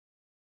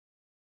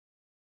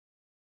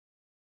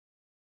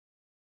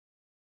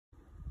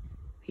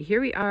here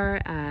we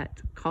are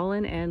at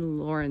Colin and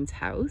Lauren's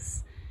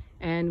house,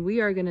 and we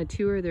are going to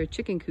tour their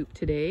chicken coop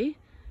today,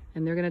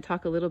 and they're going to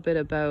talk a little bit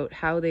about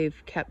how they've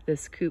kept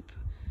this coop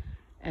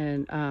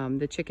and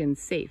the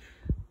chickens safe.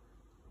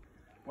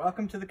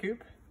 Welcome to the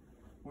coop.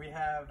 We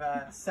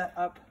have set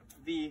up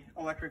the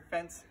electric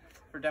fence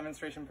for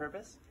demonstration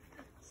purpose.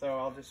 So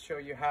I'll just show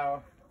you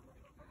how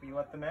we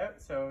let them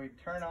out. So we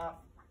turn off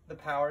the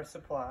power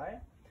supply,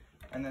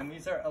 and then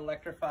these are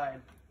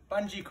electrified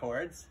bungee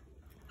cords.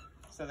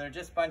 So they're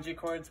just bungee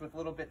cords with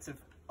little bits of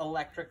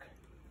electric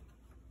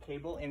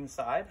cable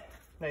inside.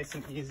 Nice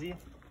and easy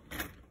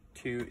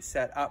to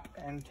set up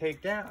and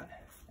take down.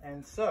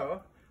 And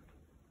so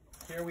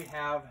here we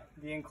have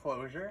the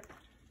enclosure.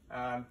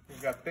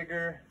 We've got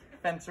bigger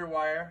fencer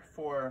wire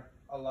for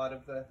a lot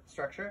of the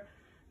structure.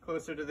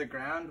 Closer to the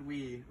ground,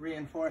 we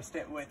reinforced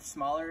it with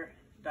smaller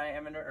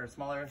diameter or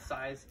smaller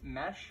size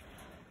mesh,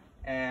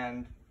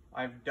 and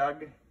I've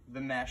dug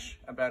the mesh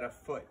about 1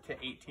 foot to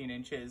 18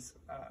 inches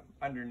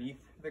underneath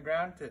the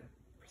ground to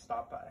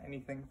stop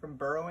anything from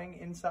burrowing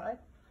inside.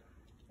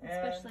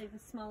 Especially the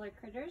smaller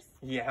critters.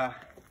 Yeah,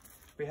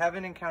 we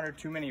haven't encountered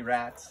too many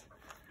rats.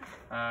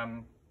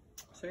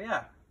 So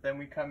yeah, then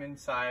we come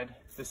inside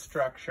the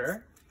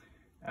structure.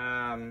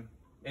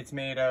 It's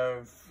made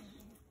of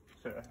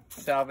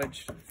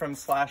salvaged from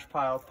slash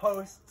pile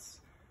posts,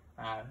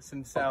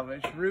 some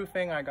salvaged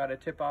roofing. I got a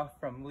tip off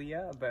from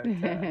Leah about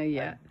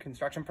a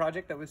construction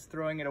project that was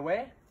throwing it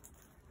away.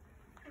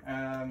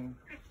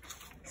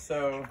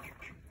 So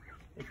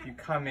if you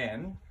come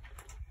in,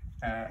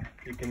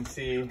 you can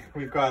see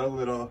we've got a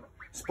little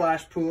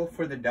splash pool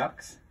for the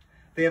ducks.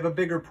 They have a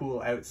bigger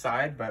pool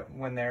outside, but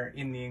when they're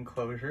in the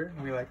enclosure,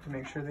 we like to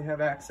make sure they have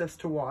access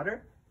to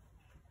water.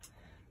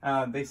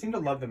 They seem to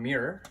love the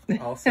mirror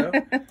also.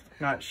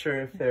 Not sure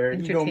if they're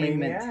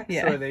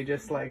egomaniacs or they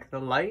just like the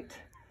light.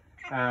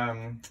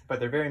 But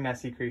they're very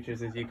messy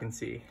creatures, as you can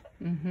see.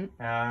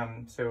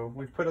 So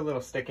we've put a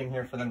little stick in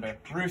here for them to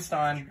roost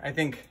on. I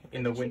think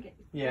in the winter,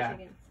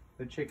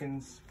 the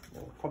chickens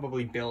will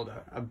probably build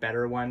a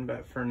better one,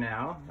 but for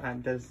now,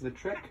 that does the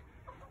trick.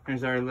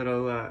 There's our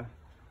little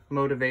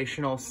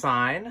motivational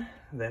sign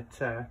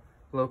that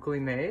locally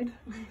made.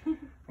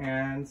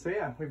 And so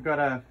yeah, we've got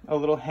a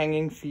little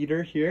hanging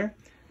feeder here.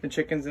 The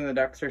chickens and the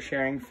ducks are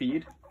sharing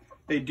feed.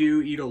 They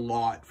do eat a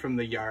lot from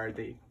the yard.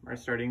 They are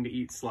starting to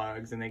eat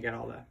slugs and they get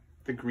all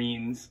the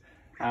greens.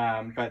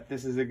 But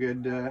this is a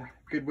good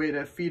way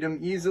to feed them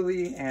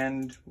easily.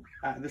 And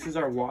this is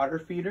our water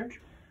feeder.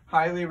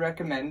 Highly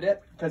recommend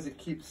it because it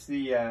keeps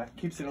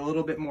it a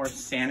little bit more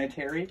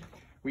sanitary.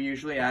 We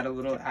usually add a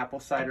little apple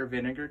cider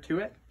vinegar to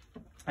it,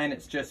 and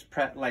it's just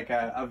like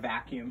a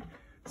vacuum.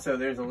 So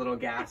there's a little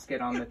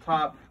gasket on the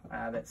top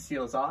that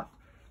seals off,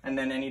 and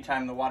then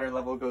anytime the water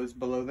level goes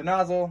below the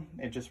nozzle,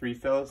 it just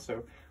refills.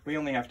 So we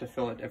only have to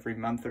fill it every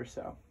month or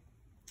so.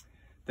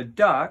 The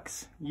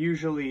ducks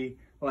usually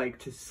like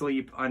to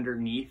sleep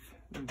underneath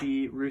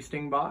the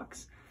roosting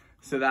box.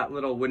 So that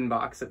little wooden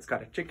box that's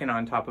got a chicken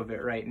on top of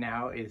it right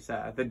now is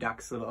the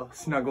ducks' little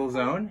snuggle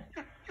zone.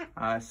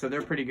 So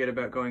they're pretty good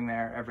about going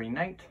there every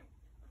night.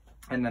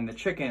 And then the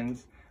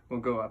chickens will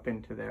go up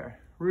into their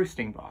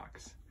roosting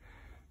box.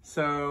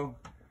 So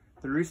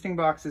the roosting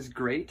box is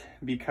great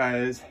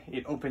because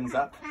it opens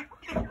up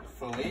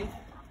fully.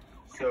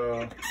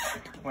 So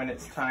when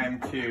it's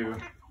time to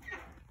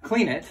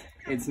clean it,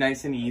 it's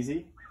nice and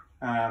easy.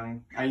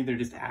 I either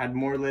just add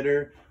more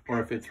litter,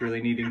 or if it's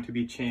really needing to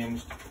be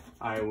changed,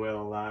 I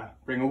will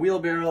bring a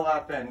wheelbarrow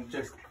up and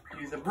just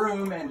use a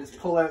broom and just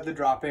pull out the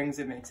droppings.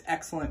 It makes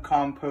excellent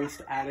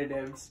compost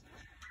additives.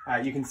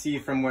 You can see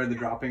from where the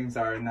droppings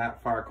are in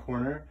that far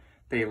corner.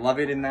 They love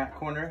it in that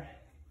corner.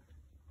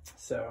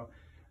 So,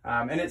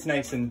 and it's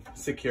nice and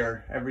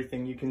secure.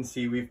 Everything you can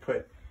see, we've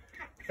put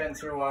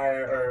fencer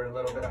wire or a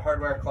little bit of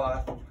hardware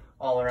cloth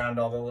all around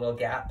all the little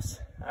gaps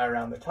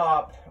around the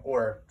top,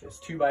 or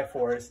just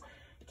 2x4s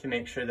to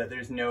make sure that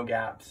there's no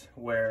gaps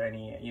where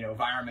any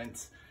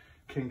varmints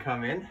can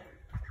come in.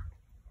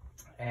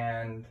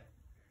 And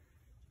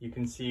you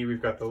can see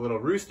we've got the little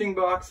roosting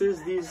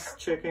boxes. These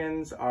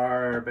chickens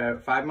are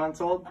about 5 months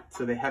old,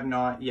 so they have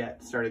not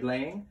yet started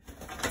laying.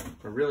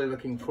 We're really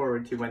looking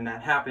forward to when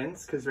that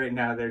happens, because right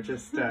now they're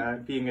just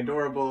being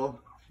adorable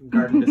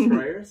garden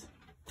destroyers.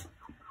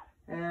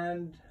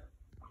 And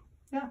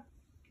yeah,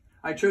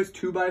 I chose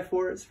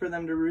 2x4s for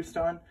them to roost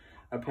on.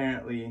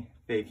 Apparently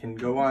they can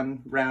go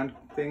on round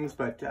things,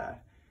 but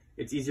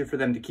it's easier for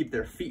them to keep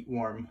their feet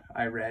warm,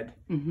 I read,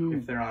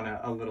 if they're on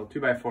a little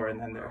 2x4, and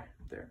then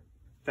their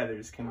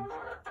feathers can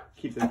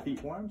keep their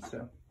feet warm.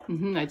 So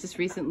I just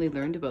recently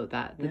learned about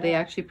that. That they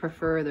actually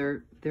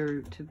prefer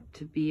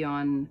to be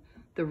on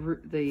the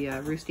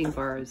roosting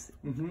bars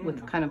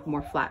with kind of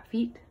more flat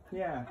feet.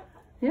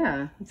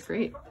 Yeah, it's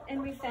great.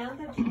 And we found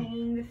that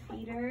hanging the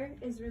feeder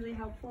is really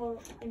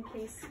helpful in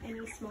case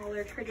any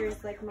smaller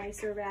critters like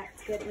mice or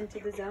rats get into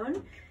the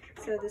zone.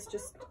 So this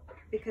just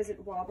because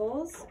it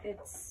wobbles,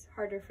 it's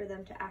harder for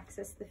them to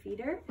access the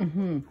feeder.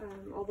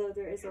 Although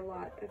there is a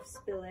lot of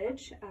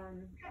spillage,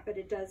 but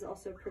it does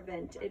also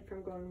prevent it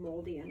from going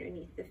moldy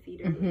underneath the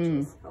feeder, which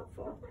is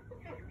helpful.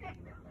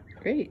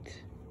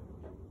 Great.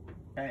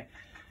 Okay.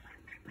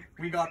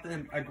 We got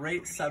a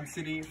great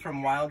subsidy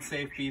from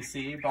WildSafe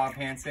BC. Bob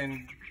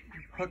Hansen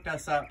hooked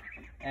us up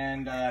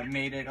and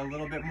made it a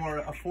little bit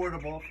more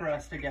affordable for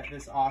us to get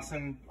this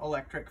awesome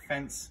electric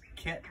fence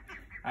kit.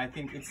 I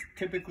think it's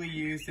typically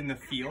used in the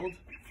field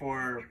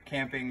for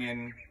camping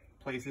in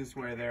places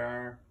where there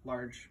are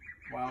large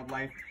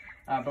wildlife,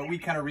 but we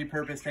kind of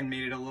repurposed and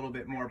made it a little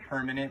bit more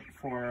permanent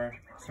for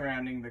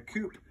surrounding the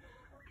coop.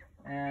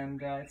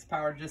 And it's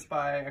powered just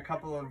by a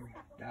couple of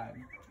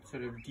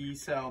sort of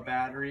D-cell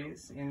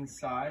batteries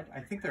inside. I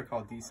think they're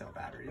called D-cell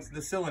batteries,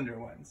 the cylinder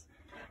ones.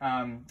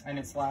 And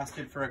it's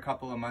lasted for a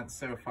couple of months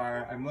so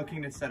far. I'm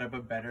looking to set up a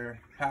better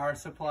power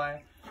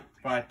supply,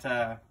 but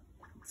it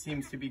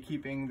seems to be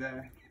keeping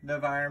the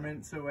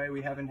environments away.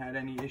 We haven't had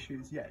any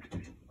issues yet.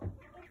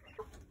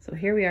 So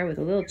here we are with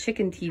a little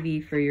chicken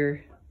TV for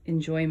your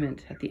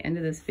enjoyment at the end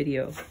of this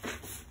video.